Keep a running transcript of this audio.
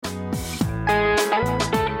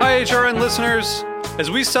HRN listeners.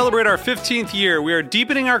 As we celebrate our 15th year, we are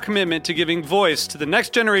deepening our commitment to giving voice to the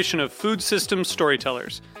next generation of food systems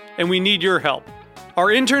storytellers, and we need your help. Our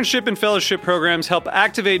internship and fellowship programs help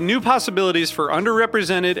activate new possibilities for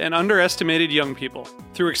underrepresented and underestimated young people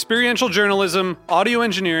through experiential journalism, audio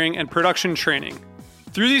engineering, and production training.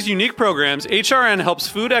 Through these unique programs, HRN helps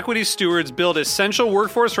food equity stewards build essential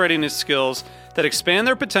workforce readiness skills that expand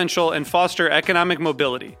their potential and foster economic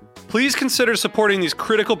mobility. Please consider supporting these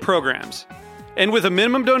critical programs. And with a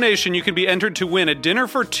minimum donation, you can be entered to win a dinner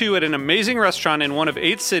for two at an amazing restaurant in one of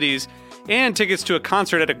 8 cities and tickets to a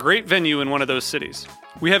concert at a great venue in one of those cities.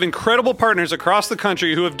 We have incredible partners across the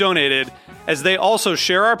country who have donated, as they also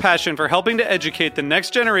share our passion for helping to educate the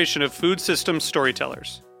next generation of food systems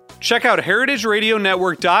storytellers. Check out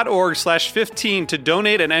heritageradionetwork.org/15 to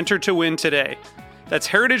donate and enter to win today. That's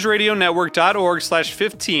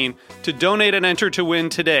heritageradionetwork.org/15 to donate and enter to win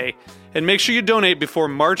today. And make sure you donate before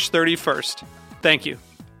March 31st. Thank you.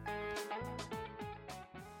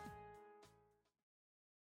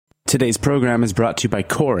 Today's program is brought to you by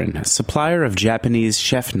Korin, a supplier of Japanese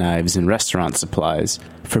chef knives and restaurant supplies.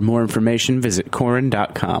 For more information, visit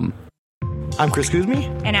Korin.com. I'm Chris Kuzmi.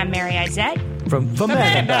 And I'm Mary Izette. From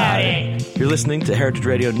Foment About It. You're listening to Heritage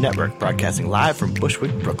Radio Network, broadcasting live from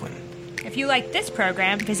Bushwick, Brooklyn. If you like this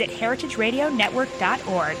program, visit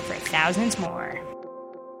heritageradionetwork.org for thousands more.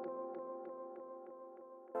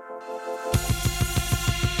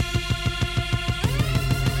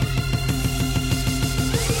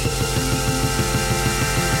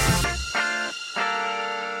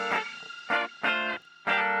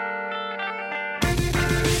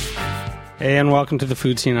 Hey, and welcome to the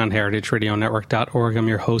Food Scene on heritageradionetwork.org. I'm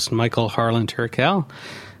your host, Michael Harlan Turkel.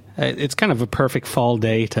 It's kind of a perfect fall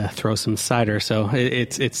day to throw some cider, so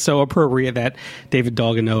it's so appropriate that David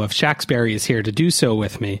Dolginow of Shacksbury is here to do so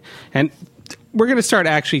with me. And we're going to start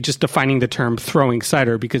actually just defining the term throwing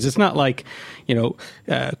cider, because it's not like,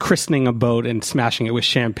 christening a boat and smashing it with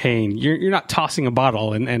champagne. You're not tossing a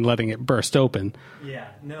bottle and letting it burst open. Yeah,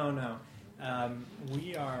 no.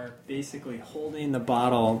 We are basically holding the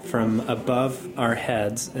bottle from above our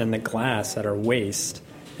heads and the glass at our waist,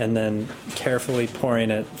 and then carefully pouring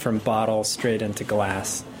it from bottle straight into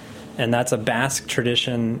glass. And that's a Basque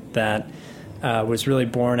tradition that was really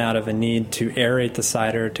born out of a need to aerate the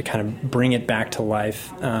cider, to kind of bring it back to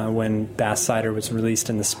life when Basque cider was released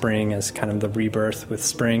in the spring as kind of the rebirth with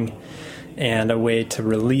spring, and a way to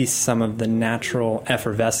release some of the natural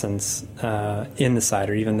effervescence in the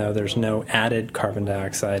cider. Even though there's no added carbon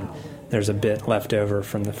dioxide, there's a bit left over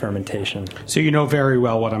from the fermentation. So you know very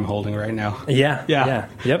well what I'm holding right now. Yeah.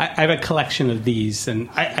 Yep. I have a collection of these, and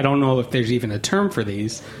I don't know if there's even a term for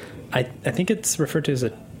these. I think it's referred to as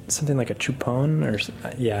something like a chupon, or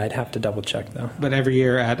I'd have to double check though. But every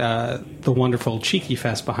year at the wonderful Cheeky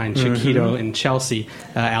Fest behind Chiquito in Chelsea,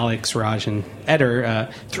 Alex, Raj, and Eder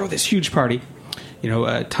throw this huge party.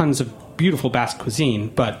 Tons of beautiful Basque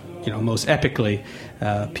cuisine, but most epically,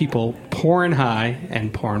 people pouring high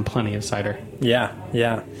and pouring plenty of cider. Yeah.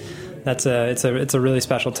 It's a really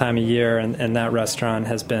special time of year, and that restaurant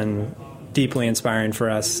has been deeply inspiring for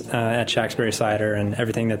us at Shacksbury Cider and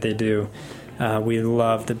everything that they do. We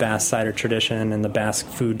love the Basque cider tradition and the Basque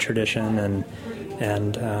food tradition,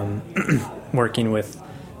 and working with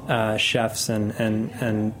chefs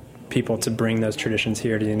and people to bring those traditions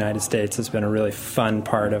here to the United States has been a really fun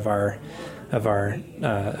part of our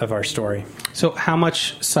story. So, how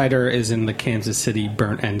much cider is in the Kansas City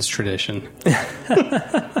burnt ends tradition?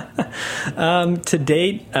 To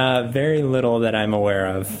date, very little that I'm aware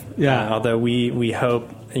of. Yeah. Although we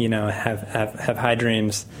hope have high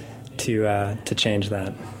dreams to change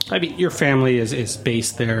that. I mean, your family is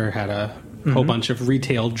based there, had a whole bunch of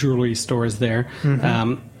retail jewelry stores there.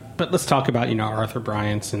 But let's talk about, Arthur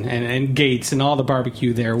Bryant's and Gates and all the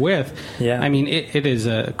barbecue there with. Yeah. I mean, it is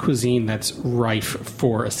a cuisine that's rife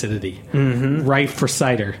for acidity, rife for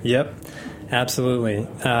cider. Yep, absolutely.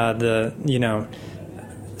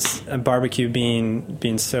 Barbecue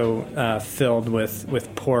being so filled with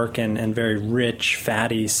pork and very rich,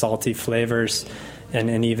 fatty, salty flavors.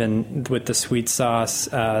 And even with the sweet sauce,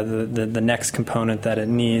 the next component that it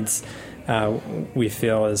needs, we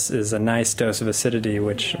feel is a nice dose of acidity,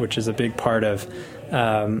 which is a big part of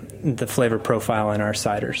the flavor profile in our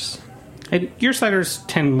ciders. And your ciders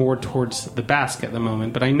tend more towards the Basque at the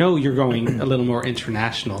moment, but I know you're going a little more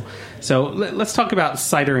international. So let's talk about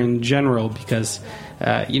cider in general, because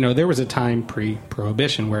there was a time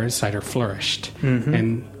pre-Prohibition where cider flourished.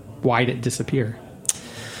 And why did it disappear?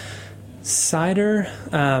 Cider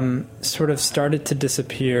sort of started to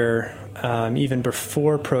disappear even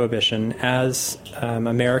before Prohibition, as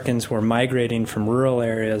Americans were migrating from rural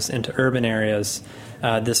areas into urban areas,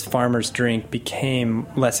 this farmer's drink became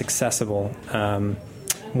less accessible.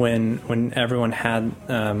 When everyone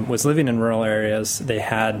was living in rural areas, they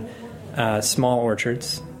had small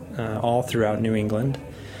orchards all throughout New England,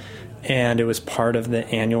 and it was part of the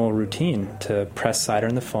annual routine to press cider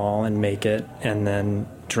in the fall and make it and then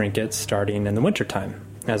drink it starting in the wintertime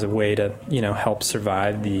as a way to, help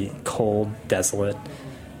survive the cold, desolate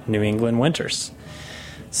New England winters.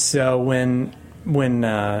 So when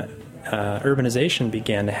urbanization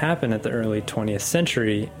began to happen at the early 20th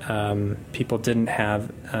century, people didn't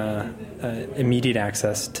have immediate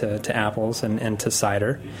access to apples and to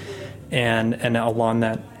cider. And around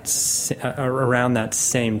that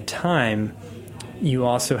same time, you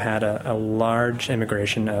also had a large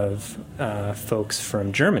immigration of folks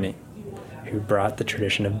from Germany who brought the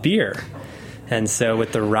tradition of beer. And so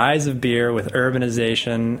with the rise of beer, with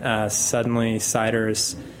urbanization, suddenly cider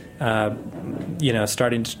is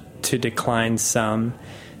starting to decline some.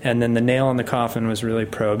 And then the nail in the coffin was really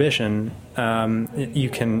Prohibition. You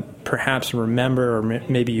can perhaps remember, or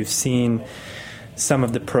maybe you've seen some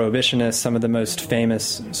of the prohibitionists. Some of the most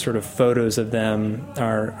famous sort of photos of them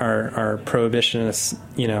are prohibitionists,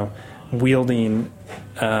 wielding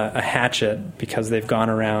a hatchet because they've gone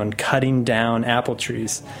around cutting down apple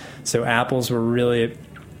trees. So apples were really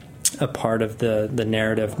a part of the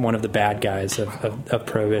narrative, one of the bad guys of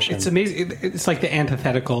Prohibition. It's amazing. It's like the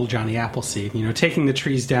antithetical Johnny Appleseed, taking the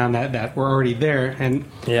trees down that were already there. And,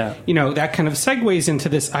 that kind of segues into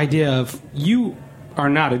this idea of you are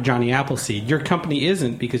not a Johnny Appleseed. Your company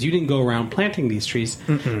isn't, because you didn't go around planting these trees.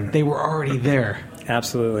 Mm-mm. They were already there.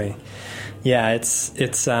 Absolutely. Yeah,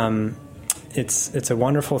 it's a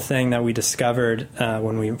wonderful thing that we discovered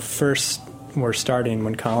when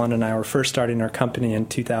Colin and I were first starting our company in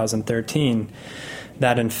 2013,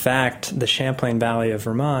 that in fact the Champlain Valley of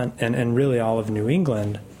Vermont and really all of New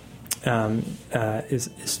England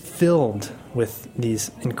is filled with these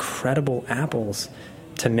incredible apples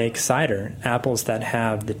to make cider, apples that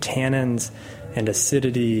have the tannins and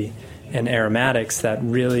acidity and aromatics that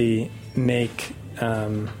really make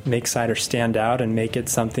cider stand out and make it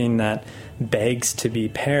something that begs to be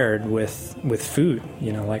paired with food,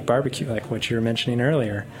 like barbecue, like what you were mentioning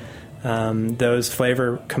earlier. Those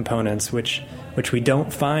flavor components, which we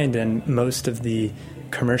don't find in most of the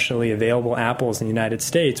commercially available apples in the United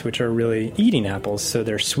States, which are really eating apples. So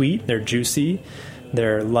they're sweet, they're juicy,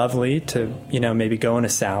 they're lovely to, maybe go in a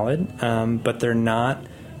salad, but they were not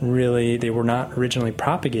originally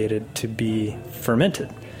propagated to be fermented.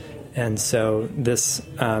 And so this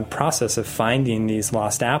process of finding these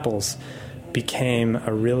lost apples became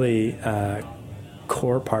a really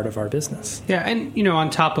core part of our business. Yeah, and, on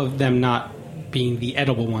top of them not being the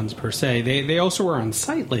edible ones per se, they also were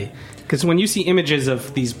unsightly. Because when you see images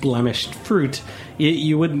of these blemished fruit,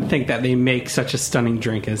 you wouldn't think that they make such a stunning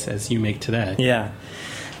drink as you make today. Yeah.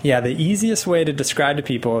 Yeah, the easiest way to describe to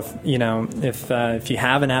people, if you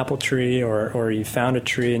have an apple tree or you found a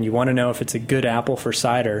tree and you want to know if it's a good apple for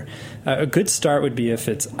cider, a good start would be if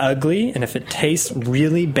it's ugly and if it tastes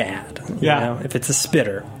really bad. If it's a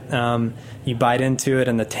spitter. You bite into it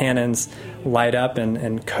and the tannins light up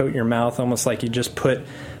and coat your mouth almost like you just put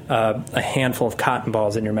a handful of cotton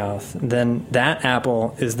balls in your mouth. Then that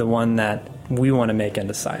apple is the one that we want to make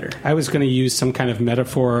into cider. I was going to use some kind of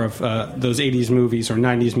metaphor of those 80s movies or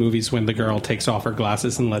 90s movies when the girl takes off her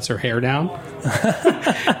glasses and lets her hair down.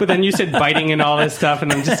 But then you said biting and all this stuff,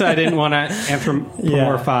 and I didn't want to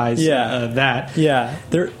anthropomorphize that. Yeah.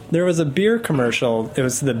 There was a beer commercial. It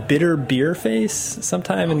was the bitter beer face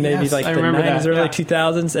sometime in maybe the 90s, early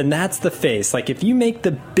 2000s, and that's the face. Like if you make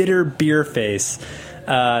the bitter beer face,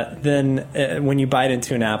 then when you bite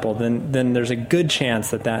into an apple, then there's a good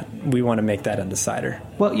chance that we want to make that into cider.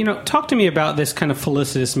 Well, talk to me about this kind of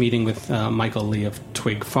felicitous meeting with Michael Lee of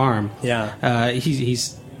Twig Farm. Yeah.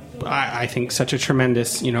 He's I think, such a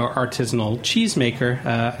tremendous, artisanal cheesemaker.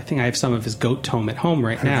 I think I have some of his goat tome at home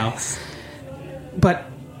right now. Nice. But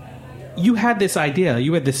you had this idea,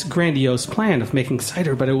 you had this grandiose plan of making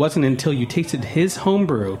cider, but it wasn't until you tasted his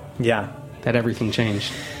homebrew that everything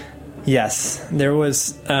changed. Yes, there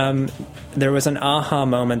was an aha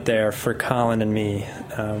moment there for Colin and me.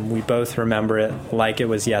 We both remember it like it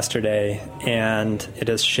was yesterday, and it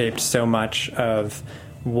has shaped so much of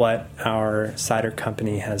what our cider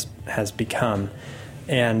company has become.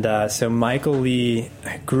 And so Michael Lee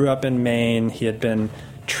grew up in Maine. He had been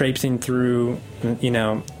traipsing through,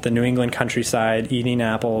 the New England countryside, eating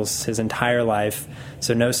apples his entire life.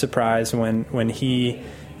 So no surprise when he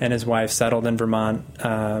and his wife settled in Vermont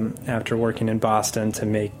after working in Boston to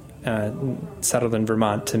make settled in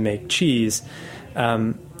Vermont to make cheese.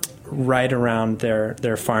 Right around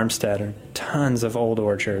their farmstead are tons of old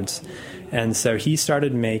orchards. And so he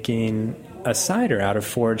started making a cider out of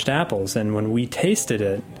foraged apples. And when we tasted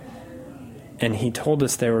it, and he told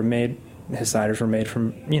us his ciders were made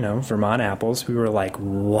from, Vermont apples, we were like,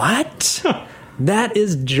 what? That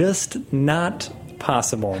is just not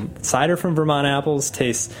possible. Cider from Vermont apples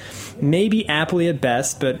tastes maybe appley at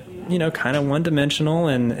best, but kind of one-dimensional,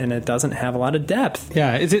 and it doesn't have a lot of depth.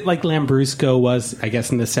 Yeah, is it like Lambrusco was, I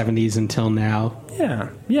guess, in the 70s until now?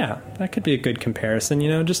 Yeah, that could be a good comparison.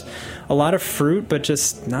 Just a lot of fruit, but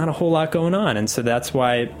just not a whole lot going on. And so that's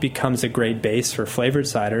why it becomes a great base for flavored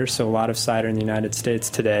cider. So a lot of cider in the United States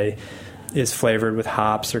today is flavored with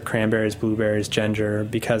hops or cranberries, blueberries, ginger,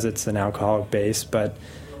 because it's an alcoholic base, but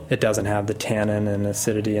it doesn't have the tannin and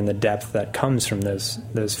acidity and the depth that comes from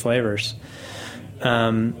those flavors.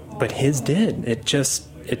 But his did.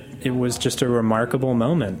 It was just a remarkable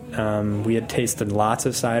moment. We had tasted lots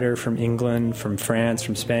of cider from England, from France,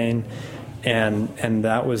 from Spain, and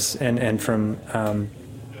that was and from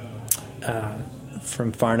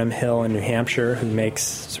Farnham Hill in New Hampshire, who makes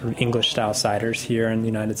sort of English style ciders here in the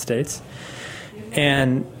United States,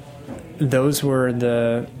 and those were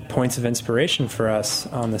the points of inspiration for us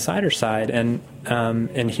on the cider side, and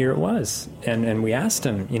here it was, and we asked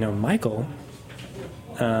him, Michael,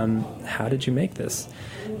 how did you make this?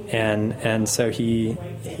 And so he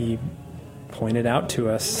pointed out to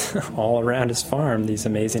us all around his farm these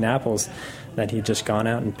amazing apples that he'd just gone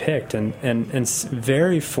out and picked, and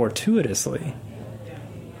very fortuitously,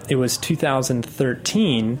 it was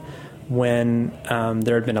 2013 when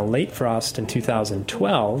there had been a late frost in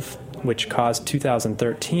 2012, which caused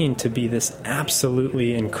 2013 to be this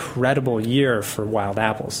absolutely incredible year for wild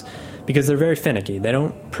apples, because they're very finicky. They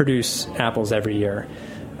don't produce apples every year.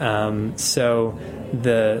 So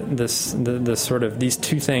the sort of these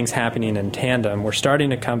two things happening in tandem. We're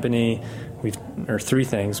starting a company. Three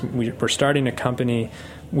things. We're starting a company.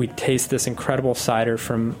 We taste this incredible cider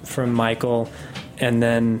from Michael, and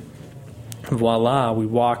then voila, we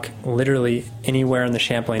walk literally anywhere in the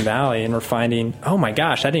Champlain Valley, and we're finding, oh my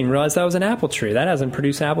gosh, I didn't realize that was an apple tree. That hasn't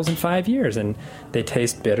produced apples in 5 years, and they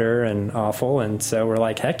taste bitter and awful, and so we're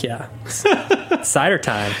like, heck yeah, cider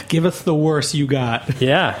time. Give us the worst you got.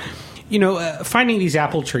 Yeah. Finding these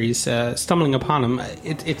apple trees, stumbling upon them,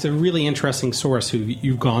 it's a really interesting source who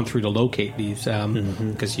you've gone through to locate these,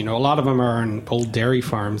 because, a lot of them are on old dairy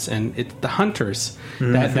farms, and it's the hunters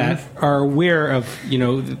that are aware of,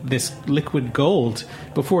 this liquid gold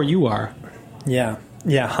before you are. Yeah.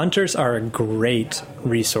 Yeah, hunters are a great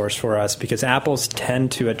resource for us because apples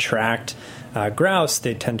tend to attract grouse,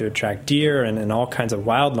 they tend to attract deer and all kinds of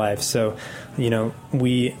wildlife. So,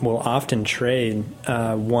 we will often trade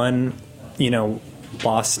one,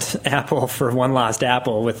 lost apple for one lost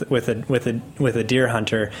apple with a deer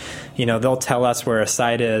hunter. They'll tell us where a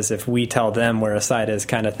site is if we tell them where a site is,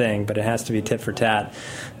 kind of thing. But it has to be tit for tat,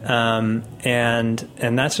 and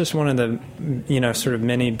that's just one of the sort of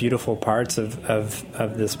many beautiful parts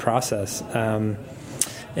of this process.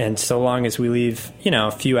 And so long as we leave, a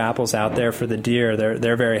few apples out there for the deer,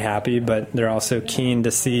 they're very happy, but they're also keen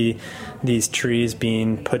to see these trees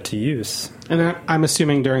being put to use. And I'm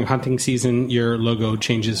assuming during hunting season, your logo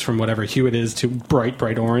changes from whatever hue it is to bright,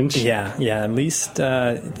 bright orange. Yeah, at least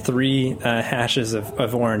 3 hashes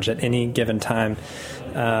of orange at any given time,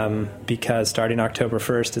 because starting October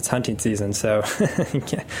 1st, it's hunting season. So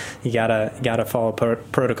you gotta follow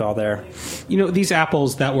protocol there. These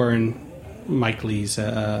apples that were in Mike Lee's,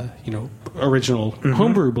 original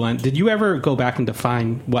homebrew blend. Did you ever go back and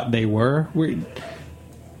define what they were?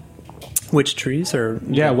 Which trees?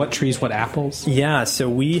 What trees, what apples? Yeah, so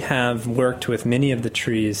we have worked with many of the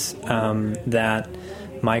trees that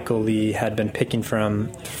Michael Lee had been picking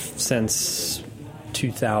from since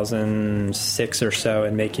 2006 or so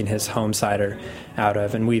and making his home cider out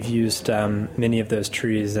of. And we've used many of those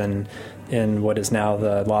trees in what is now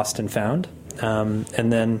the Lost and Found.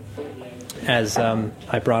 And then as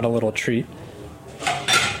I brought a little treat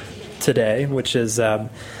today, which is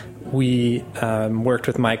we worked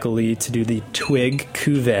with Michael Lee to do the Twig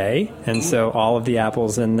Cuvée, and so all of the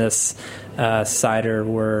apples in this cider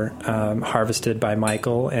were harvested by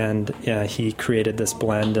Michael, and he created this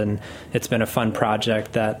blend, and it's been a fun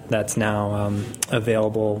project that's now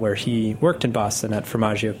available where he worked in Boston at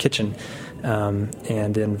Formaggio Kitchen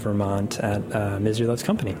and in Vermont at Misery Loves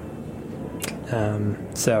Company.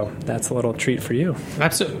 So that's a little treat for you.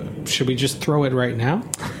 Should we just throw it right now?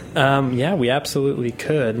 Yeah, we absolutely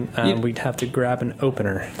could. We'd have to grab an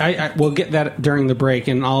opener. We'll get that during the break,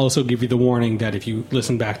 and I'll also give you the warning that if you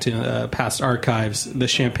listen back to past archives, the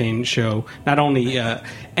champagne show not only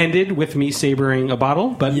ended with me sabering a bottle,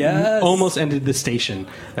 but almost ended the station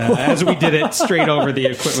as we did it straight over the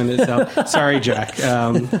equipment itself. Sorry, Jack.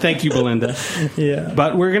 Thank you, Belinda. Yeah.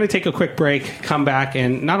 But we're going to take a quick break, come back,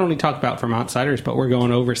 and not only talk about Vermont ciders, but we're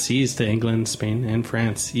going overseas to England, Spain, and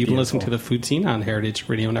France. You've been listening to The Food Scene on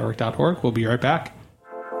heritageradionetwork.org. We'll be right back.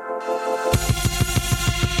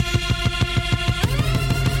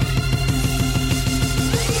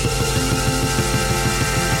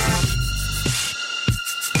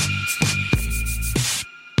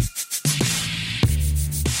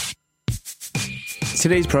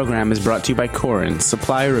 Today's program is brought to you by Korin,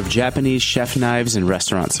 supplier of Japanese chef knives and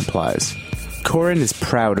restaurant supplies. Korin is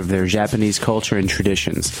proud of their Japanese culture and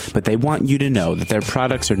traditions, but they want you to know that their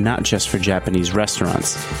products are not just for Japanese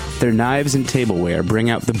restaurants. Their knives and tableware bring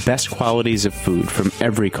out the best qualities of food from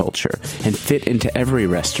every culture and fit into every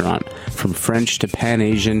restaurant, from French to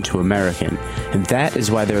Pan-Asian to American, and that is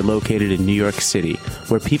why they're located in New York City,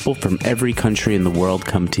 where people from every country in the world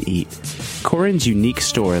come to eat. Korin's unique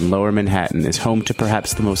store in Lower Manhattan is home to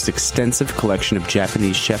perhaps the most extensive collection of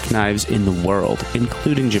Japanese chef knives in the world,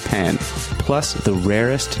 including Japan, plus the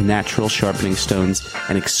rarest natural sharpening stones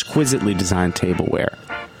and exquisitely designed tableware.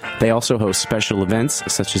 They also host special events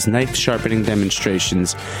such as knife sharpening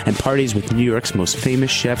demonstrations and parties with New York's most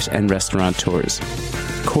famous chefs and restaurateurs.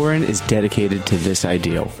 Korin is dedicated to this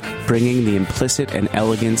ideal, bringing the implicit and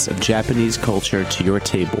elegance of Japanese culture to your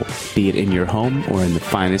table, be it in your home or in the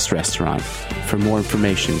finest restaurant. For more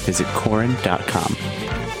information, visit Korin.com.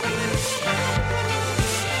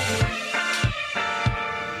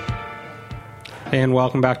 And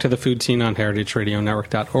welcome back to The Food Scene on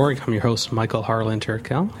heritageradionetwork.org. I'm your host, Michael Harlan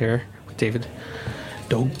Turkel, here with David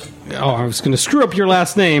I was going to screw up your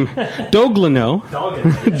last name. Dolginow.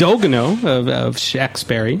 of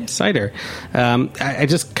Shacksbury Cider. I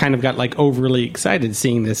just kind of got overly excited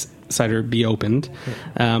seeing this cider be opened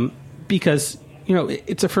because,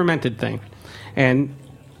 it's a fermented thing. And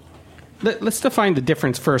let's define the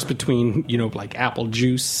difference first between, apple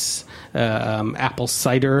juice, apple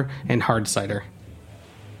cider, and hard cider.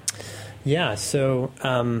 Yeah, so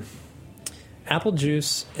apple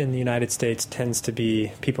juice in the United States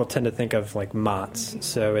people tend to think of Mott's.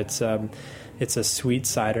 So it's a sweet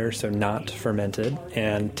cider, so not fermented,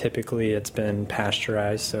 and typically it's been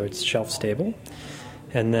pasteurized, so it's shelf stable.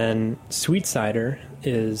 And then sweet cider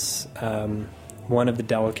is one of the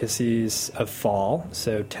delicacies of fall,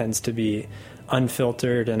 so tends to be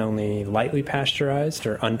unfiltered and only lightly pasteurized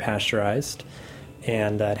or unpasteurized.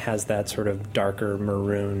 And that has that sort of darker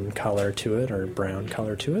maroon color to it or brown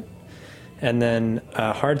color to it. And then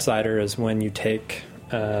hard cider is when you take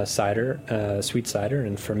sweet cider,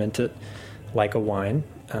 and ferment it like a wine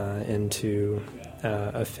into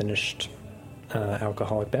a finished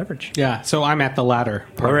alcoholic beverage. Yeah, so I'm at the latter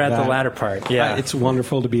part. We're at the latter part, yeah. It's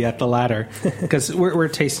wonderful to be at the latter because we're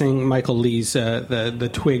tasting Michael Lee's the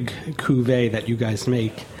Twig Cuvée that you guys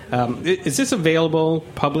make. Is this available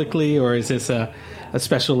publicly, or is this a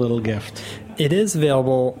special little gift? It is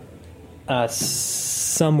available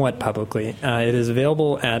somewhat publicly. It is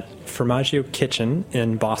available at Formaggio Kitchen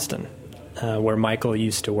in Boston, where Michael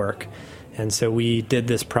used to work. And so we did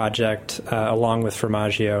this project along with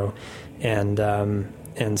Formaggio,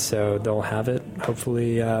 and so they'll have it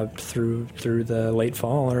hopefully through the late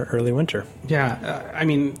fall or early winter. Yeah,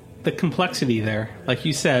 the complexity there, like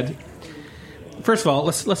you said. First of all,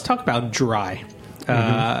 let's talk about dry.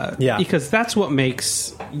 Because that's what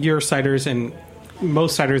makes your ciders and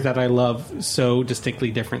most ciders that I love so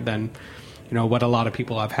distinctly different than, what a lot of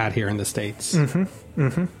people I've had here in the States.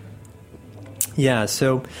 Yeah,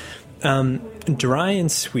 so dry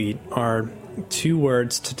and sweet are two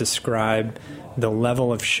words to describe the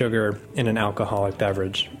level of sugar in an alcoholic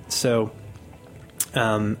beverage. So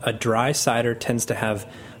a dry cider tends to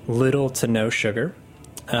have little to no sugar.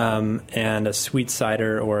 And a sweet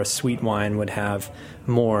cider or a sweet wine would have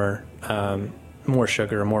more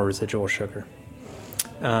sugar or more residual sugar.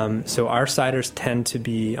 So our ciders tend to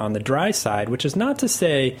be on the dry side, which is not to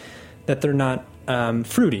say that they're not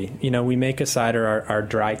fruity. We make a cider, our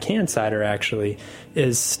dry canned cider actually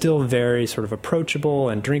is still very sort of approachable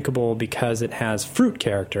and drinkable because it has fruit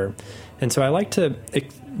character. And so I like to,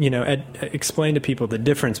 explain to people the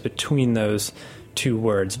difference between those two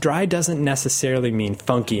words. Dry doesn't necessarily mean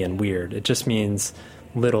funky and weird. It just means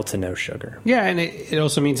little to no sugar. Yeah, and it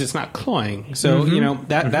also means it's not cloying. So,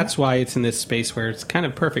 that's why it's in this space where it's kind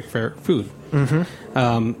of perfect for food.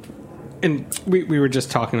 And we were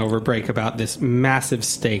just talking over break about this massive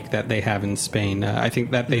steak that they have in Spain. I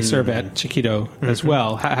think that they serve at Chiquito as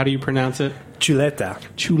well. How do you pronounce it?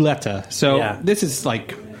 Chuleta. So this is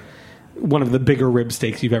like one of the bigger rib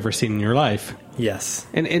steaks you've ever seen in your life. Yes.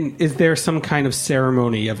 And is there some kind of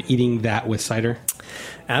ceremony of eating that with cider?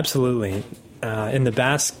 Absolutely. In the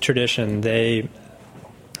Basque tradition, they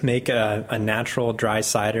make a natural dry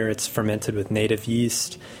cider. It's fermented with native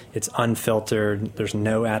yeast. It's unfiltered. There's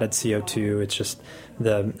no added CO2. It's just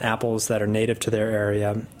the apples that are native to their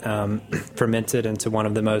area, fermented into one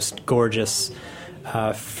of the most gorgeous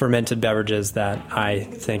fermented beverages that I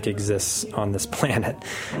think exists on this planet.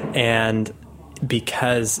 And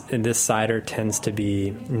because this cider tends to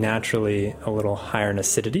be naturally a little higher in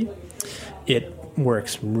acidity, it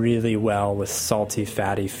works really well with salty,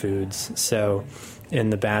 fatty foods. So in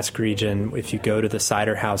the Basque region, if you go to the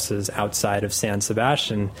cider houses outside of San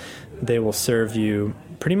Sebastian, they will serve you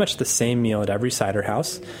pretty much the same meal at every cider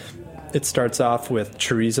house. It starts off with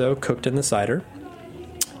chorizo cooked in the cider,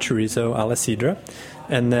 chorizo a la sidra,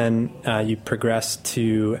 and then you progress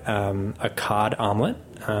to a cod omelet,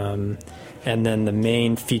 and then the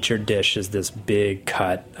main featured dish is this big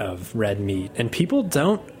cut of red meat. And people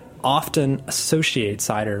don't often associate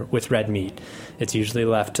cider with red meat. It's usually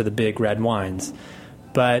left to the big red wines.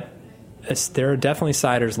 But there are definitely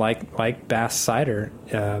ciders like Basque cider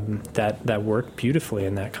that work beautifully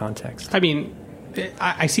in that context. I mean,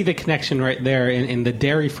 I see the connection right there in the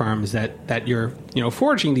dairy farms that you're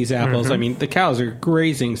foraging these apples. Mm-hmm. I mean, the cows are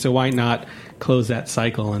grazing, so why not close that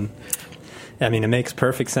cycle? And I mean, it makes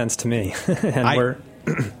perfect sense to me. And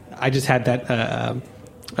I just had that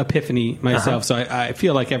epiphany myself, so I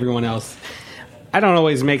feel like everyone else. I don't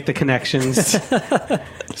always make the connections.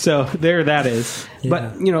 So there that is.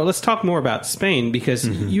 Yeah. But, let's talk more about Spain, because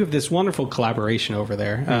you have this wonderful collaboration over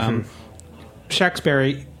there.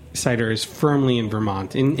 Shacksbury Cider is firmly in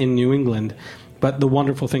Vermont, in New England. But the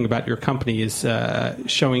wonderful thing about your company is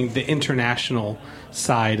showing the international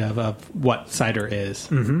side of what cider is.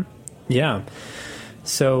 Mm-hmm. Yeah.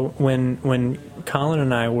 So when Colin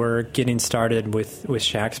and I were getting started with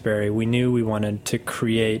Shacksbury, we knew we wanted to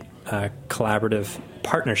create collaborative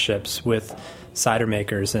partnerships with cider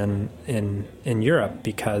makers in Europe,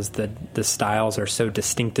 because the styles are so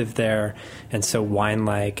distinctive there and so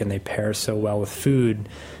wine-like, and they pair so well with food,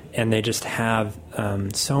 and they just have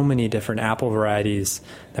so many different apple varieties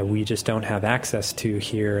that we just don't have access to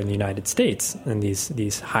here in the United States. And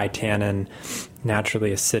these high tannin,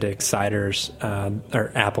 naturally acidic ciders,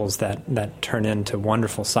 or apples that turn into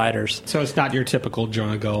wonderful ciders. So it's not your typical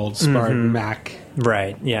Jonagold, Spartan, Mac.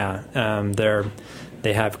 Right, yeah.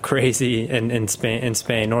 They have crazy, in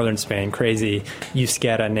Spain, northern Spain, crazy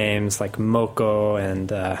Euskera names like Moco and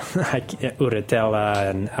Uretela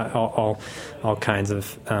and all kinds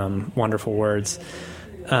of wonderful words.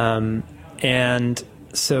 And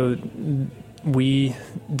so we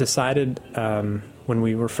decided when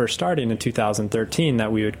we were first starting in 2013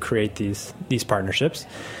 that we would create these partnerships.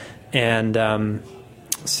 And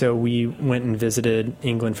so we went and visited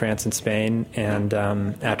England, France, and Spain, and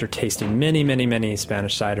after tasting many, many, many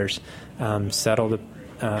Spanish ciders, settled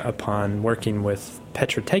upon working with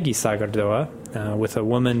Petrategi Sagardoa, with a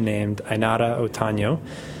woman named Ainara Otaño,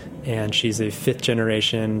 and she's a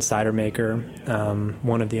fifth-generation cider maker,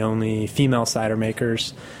 one of the only female cider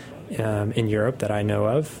makers in Europe that I know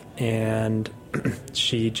of, and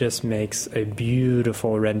she just makes a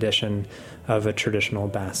beautiful rendition of a traditional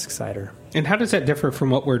Basque cider. And how does that differ from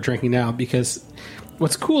what we're drinking now? Because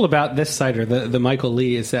what's cool about this cider, the Michael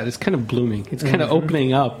Lee, is that it's kind of blooming. It's kind of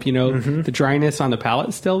opening up. The dryness on the palate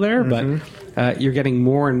is still there, but you're getting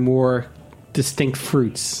more and more distinct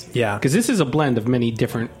fruits. Yeah. Because this is a blend of many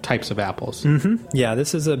different types of apples. Mm-hmm. Yeah,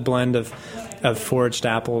 this is a blend of foraged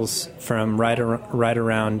apples from right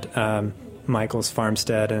around Michael's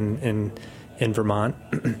farmstead in Vermont.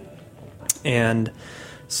 And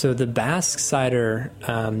so the Basque cider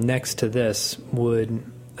next to this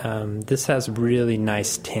this has really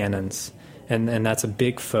nice tannins, and that's a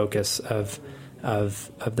big focus of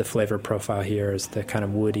the flavor profile here, is the kind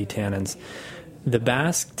of woody tannins. The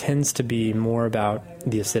Basque tends to be more about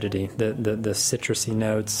the acidity, the citrusy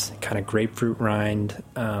notes, kind of grapefruit rind,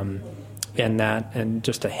 and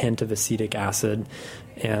just a hint of acetic acid,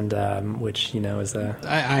 and which is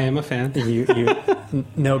I am a fan. You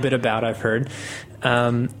know a bit about, I've heard,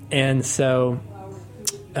 and so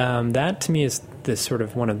that to me is the sort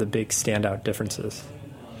of one of the big standout differences.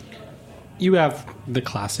 You have the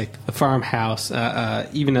classic, the farmhouse,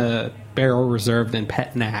 even a barrel reserved and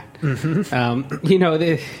pet nat. Mm-hmm.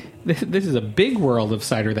 this is a big world of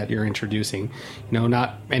cider that you're introducing.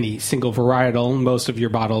 Not any single varietal. Most of your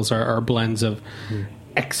bottles are blends of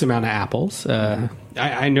X amount of apples.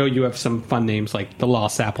 I know you have some fun names like the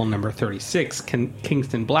Lost Apple number 36,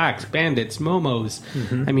 Kingston Blacks, Bandits, Momos.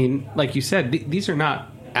 I mean, like you said, these are not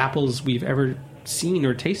apples we've ever seen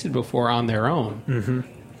or tasted before on their own.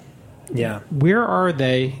 Yeah. Where are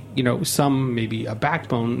they? Some maybe a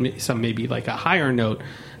backbone, some maybe like a higher note.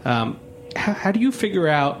 How do you figure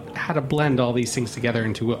out how to blend all these things together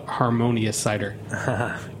into a harmonious cider?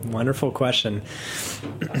 Wonderful question.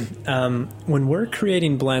 When we're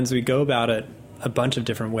creating blends, we go about it a bunch of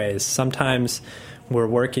different ways. Sometimes we're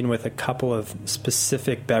working with a couple of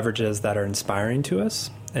specific beverages that are inspiring to us.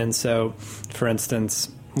 And so, for instance,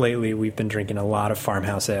 lately we've been drinking a lot of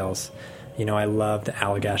farmhouse ales. I love the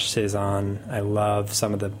Allagash Saison. I love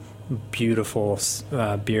some of the beautiful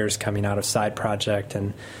beers coming out of Side Project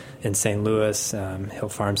and in St. Louis, Hill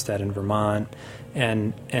Farmstead in Vermont.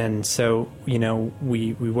 And so,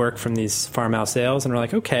 we work from these farmhouse ales, and we're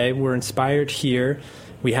like, okay, we're inspired here.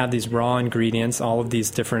 We have these raw ingredients, all of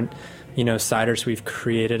these different, ciders we've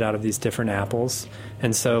created out of these different apples.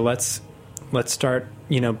 And so let's start,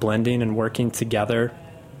 blending and working together,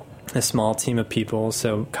 a small team of people.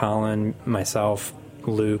 So Colin, myself,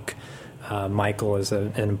 Luke, Michael is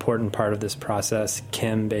an important part of this process,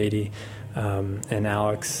 Kim Beatty, and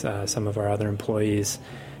Alex, some of our other employees.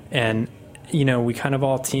 And, we kind of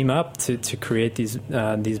all team up to create these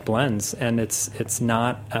blends. And it's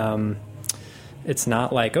not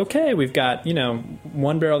like, okay, we've got,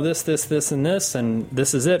 one barrel of this, and this, and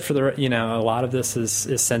this is it for the, a lot of this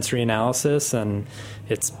is sensory analysis, and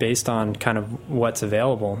it's based on kind of what's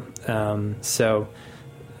available. So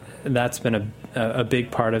that's been a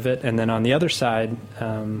big part of it. And then on the other side,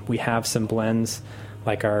 we have some blends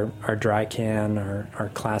like our dry can,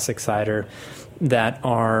 our classic cider that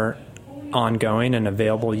are ongoing and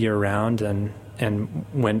available year round, and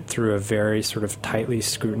went through a very sort of tightly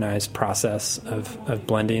scrutinized process of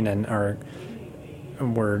blending, and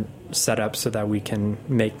were set up so that we can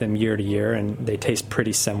make them year to year, and they taste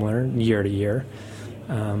pretty similar year to year,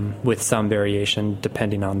 with some variation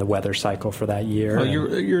depending on the weather cycle for that year. Well,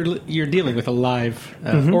 you're dealing with a live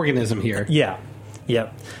organism here. Yeah.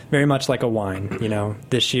 Yep. Very much like a wine.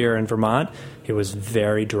 This year in Vermont, it was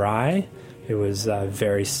very dry. It was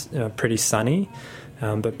pretty sunny.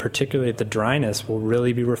 But particularly the dryness will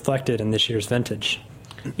really be reflected in this year's vintage.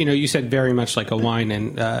 You said very much like a wine,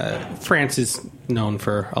 and France is known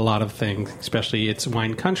for a lot of things, especially its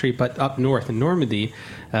wine country. But up north in Normandy,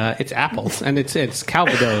 it's apples, and it's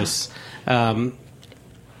Calvados, and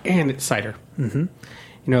it's cider.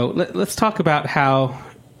 Let's talk about how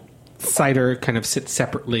cider kind of sits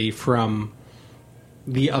separately from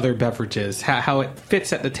the other beverages, how it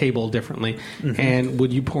fits at the table differently. And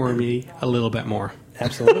would you pour me a little bit more?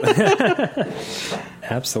 Absolutely.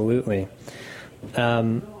 Absolutely.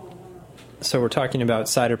 So we're talking about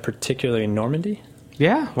cider particularly in Normandy?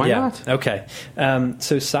 Yeah, why not? Okay.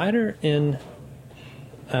 So cider in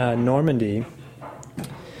Normandy,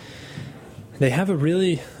 they have a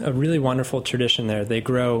really wonderful tradition there. They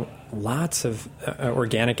grow lots of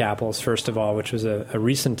organic apples, first of all, which was a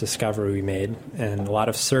recent discovery we made, and a lot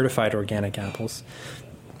of certified organic apples.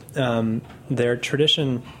 Their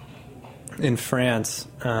tradition in France,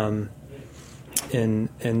 and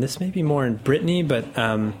this may be more in Brittany, but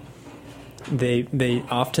they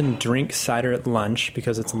often drink cider at lunch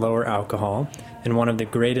because it's lower alcohol. And one of the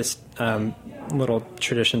greatest little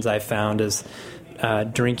traditions I found is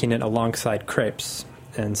drinking it alongside crepes.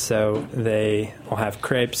 And so they will have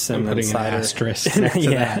crepes and putting cider. An asterisk next to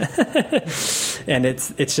that. And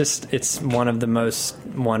it's one of the most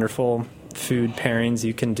wonderful food pairings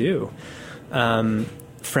you can do.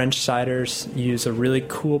 French ciders use a really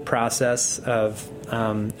cool process of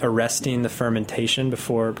arresting the fermentation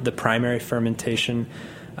before the primary fermentation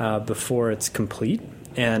before it's complete.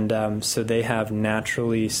 And so they have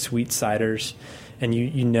naturally sweet ciders. And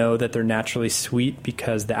you know that they're naturally sweet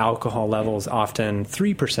because the alcohol level is often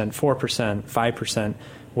 3%, 4%, 5%,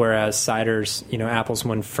 whereas ciders, apples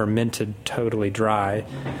when fermented totally dry,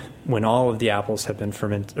 when all of the apples have been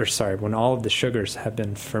when all of the sugars have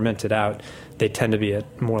been fermented out, they tend to be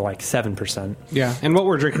at more like 7%. Yeah, and what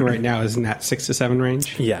we're drinking right now is in that 6 to 7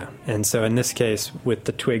 range? Yeah, and so in this case, with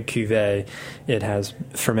the Twig Cuvée, it has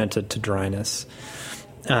fermented to dryness.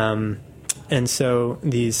 And so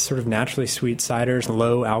these sort of naturally sweet ciders,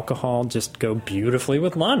 low alcohol, just go beautifully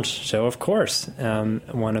with lunch. So of course,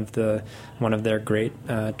 one of their great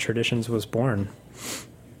traditions was born.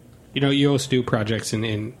 You also do projects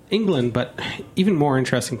in England, but even more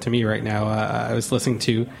interesting to me right now, I was listening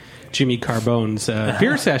to Jimmy Carbone's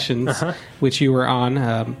beer sessions, which you were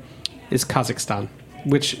on, is Kazakhstan,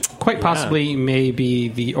 which quite possibly may be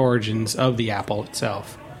the origins of the apple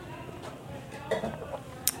itself.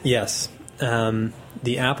 Yes.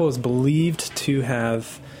 The apple is believed to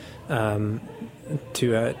have to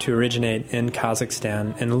originate in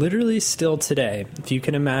Kazakhstan, and literally still today, if you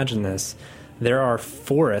can imagine this, there are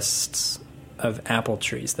forests of apple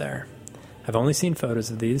trees there. I've only seen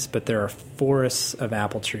photos of these, but there are forests of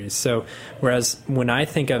apple trees. So whereas when I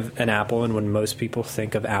think of an apple and when most people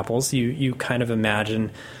think of apples, you kind of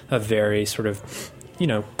imagine a very sort of,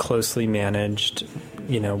 closely managed,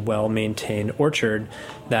 well-maintained orchard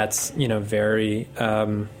that's, very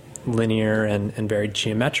linear and very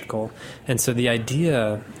geometrical. And so the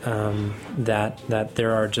idea that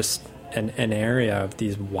there are just an area of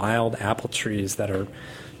these wild apple trees that are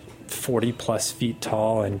 40 plus feet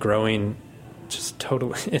tall and growing just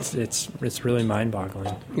totally, it's really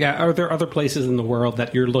mind-boggling. Yeah. Are there other places in the world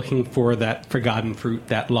that you're looking for that forgotten fruit,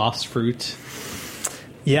 that lost fruit?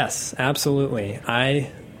 Yes, absolutely.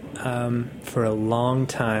 I for a long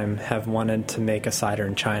time have wanted to make a cider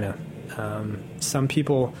in China.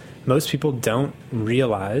 Most people don't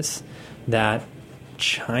realize that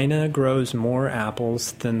China grows more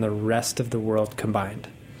apples than the rest of the world combined.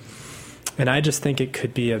 And I just think it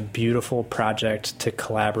could be a beautiful project to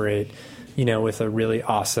collaborate, with a really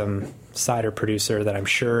awesome cider producer that I'm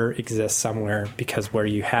sure exists somewhere, because where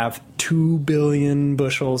you have 2 billion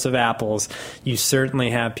bushels of apples, you certainly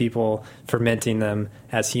have people fermenting them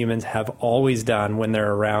as humans have always done when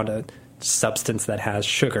they're around a substance that has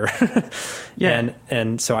sugar. Yeah.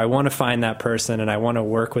 And so I want to find that person, and I want to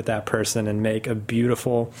work with that person and make a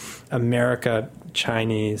beautiful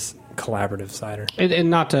America-Chinese collaborative cider. And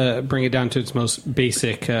not to bring it down to its most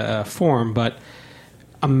basic form, but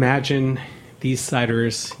imagine these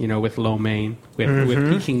ciders, with lo mein,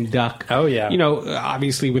 with Peking duck. Oh, yeah.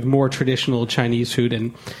 Obviously with more traditional Chinese food.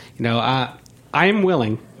 And, I am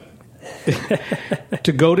willing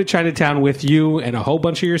to go to Chinatown with you and a whole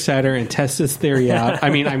bunch of your cider and test this theory out. I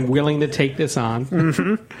mean, I'm willing to take this on.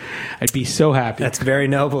 Mm-hmm. I'd be so happy. That's very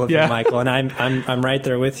noble of you, Michael. And I'm right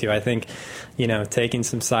there with you. I think, taking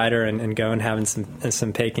some cider and going and having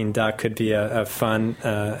some Peking duck could be a fun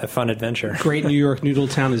adventure. Great New York Noodle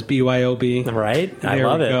Town is BYOB. Right? There I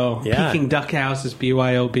love we it. Go. Yeah. Peking Duck House is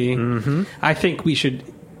BYOB. Mm-hmm. I think we should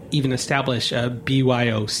even establish a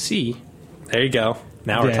BYOC. There you go.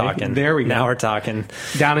 Now we're talking. There we go. Now we're talking.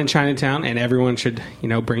 Down in Chinatown, and everyone should,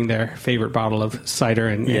 bring their favorite bottle of cider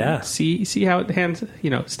and see how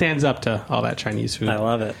it stands up to all that Chinese food. I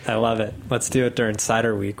love it. Let's do it during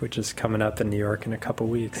Cider Week, which is coming up in New York in a couple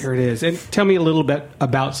weeks. There it is. And tell me a little bit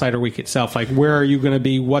about Cider Week itself. Like, where are you going to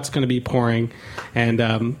be? What's going to be pouring?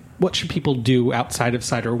 And what should people do outside of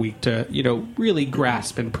Cider Week to, really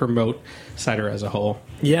grasp and promote cider as a whole?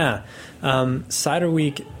 Yeah. Cider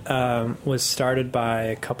Week was started by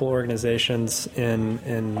a couple organizations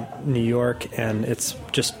in New York, and it's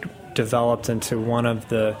just developed into one of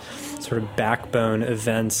the sort of backbone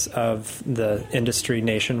events of the industry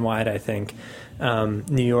nationwide, I think.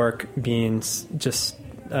 New York being just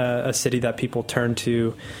a city that people turn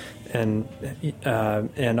to, and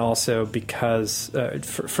also because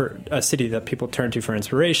for a city that people turn to for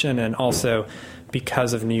inspiration, and also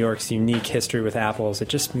because of New York's unique history with apples, it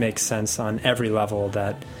just makes sense on every level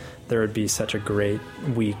that there would be such a great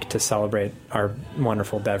week to celebrate our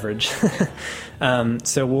wonderful beverage.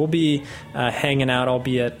 So we'll be hanging out. I'll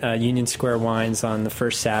be at Union Square Wines on the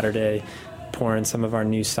first Saturday, pouring some of our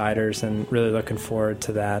new ciders, and really looking forward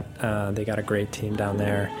to that. They got a great team down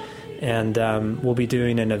there. And we'll be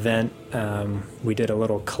doing an event. We did a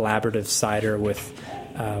little collaborative cider with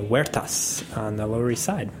Huertas on the Lower East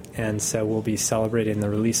Side. And so we'll be celebrating the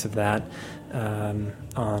release of that on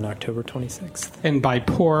October 26th. And by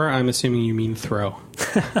pour, I'm assuming you mean throw.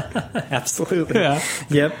 Absolutely. Yeah.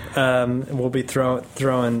 Yep. We'll be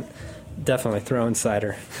definitely throwing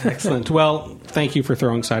cider. Excellent. Well, thank you for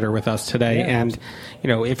throwing cider with us today. Yeah. And,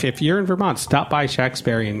 if you're in Vermont, stop by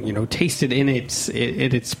Shacksbury and, taste it in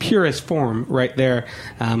its purest form right there.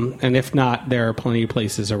 And if not, there are plenty of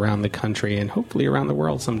places around the country and hopefully around the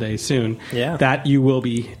world someday soon that you will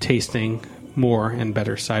be tasting more and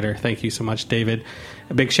better cider. Thank you so much, David.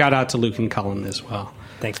 A big shout out to Luke and Colin as well.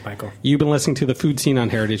 Thanks, Michael. You've been listening to The Food Scene on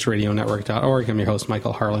heritageradionetwork.org. I'm your host,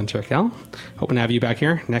 Michael Harlan Turkel. Hoping to have you back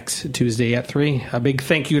here next Tuesday at 3. A big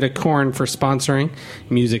thank you to Korn for sponsoring.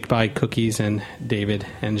 Music by Cookies and David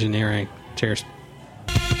Engineering. Cheers.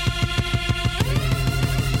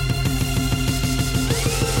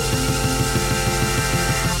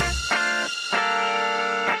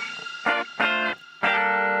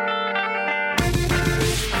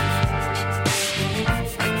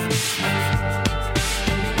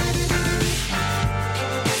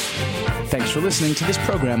 Thanks for listening to this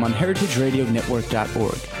program on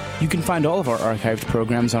heritageradionetwork.org. You can find all of our archived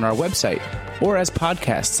programs on our website or as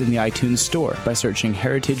podcasts in the iTunes Store by searching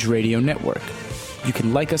Heritage Radio Network. You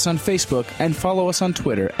can like us on Facebook and follow us on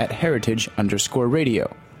Twitter at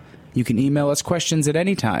heritage_radio. You can email us questions at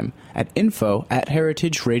any time at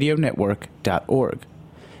info@heritageradionetwork.org.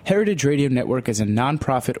 Heritage Radio Network is a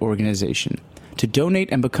nonprofit organization. To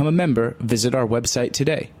donate and become a member, visit our website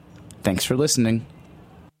today. Thanks for listening.